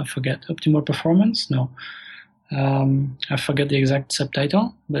Performance. No, I forget the exact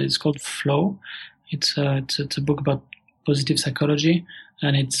subtitle, but it's called Flow. It's a book about positive psychology,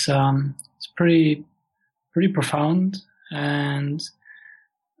 and it's pretty profound. And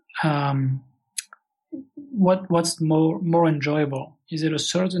what's more enjoyable? Is it a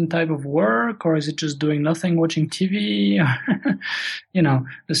certain type of work, or is it just doing nothing, watching TV?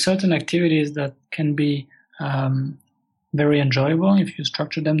 There's certain activities that can be very enjoyable if you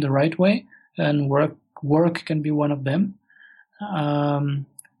structure them the right way, and work can be one of them.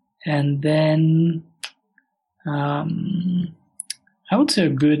 And then I would say a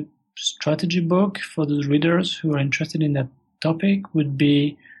good strategy book for those readers who are interested in that topic would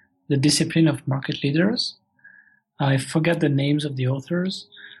be The Discipline of Market Leaders. I forget the names of the authors,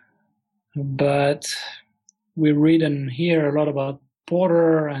 but we read and hear a lot about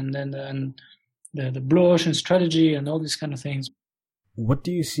Porter and then the Blue Ocean Strategy and all these kind of things. What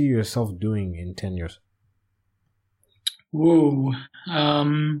do you see yourself doing in 10 years? Whoa.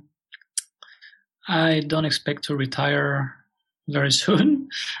 I don't expect to retire very soon,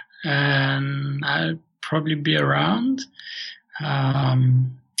 and I'll probably be around.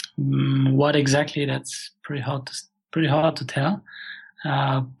 What exactly, that's pretty hard to tell.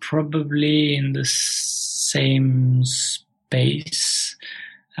 Probably in the same space,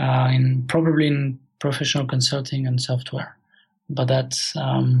 probably in professional consulting and software, but that's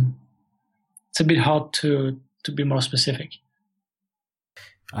it's a bit hard to be more specific.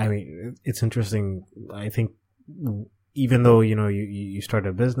 I mean, it's interesting. I think even though you start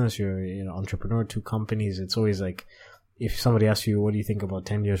a business, you're an entrepreneur, 2 companies, it's always like, if somebody asks you, what do you think about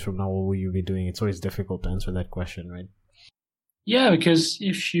 10 years from now, what will you be doing? It's always difficult to answer that question, right? Yeah, because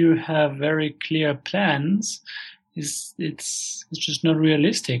if you have very clear plans, it's just not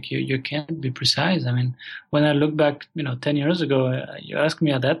realistic. You can't be precise. I mean, when I look back, 10 years ago, you asked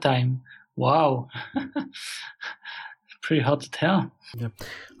me at that time, wow, pretty hard to tell. Yeah.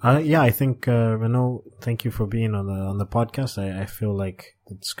 I think Renaud, thank you for being on the podcast. I feel like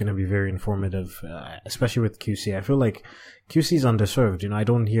it's going to be very informative, especially with QC. I feel like QC is underserved. I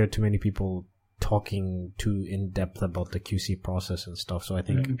don't hear too many people talking too in depth about the QC process and stuff. So I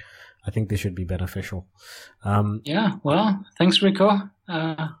think this should be beneficial. Yeah. Well, thanks, Rico.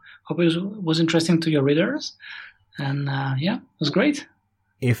 Hope it was interesting to your readers, and it was great.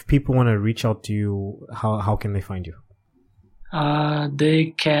 If people want to reach out to you, how can they find you?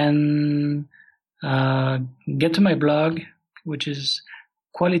 They can get to my blog, which is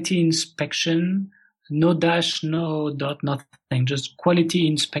Quality Inspection, no dash, no dot, nothing, just Quality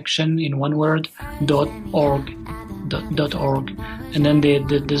Inspection in one word, .org, and then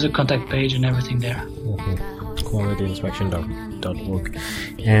there's a contact page and everything there. Mm-hmm. QualityInspection.org.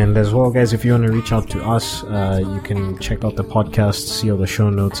 And as well, guys, if you want to reach out to us, you can check out the podcast, see all the show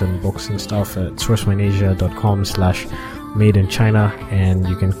notes and books and stuff at sourcefineasia.com/Made in China, and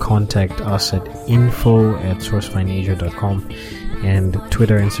you can contact us at info@sourcefineasia.com, and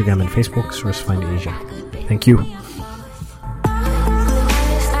Twitter, Instagram, and Facebook, SourceFindAsia. Thank you.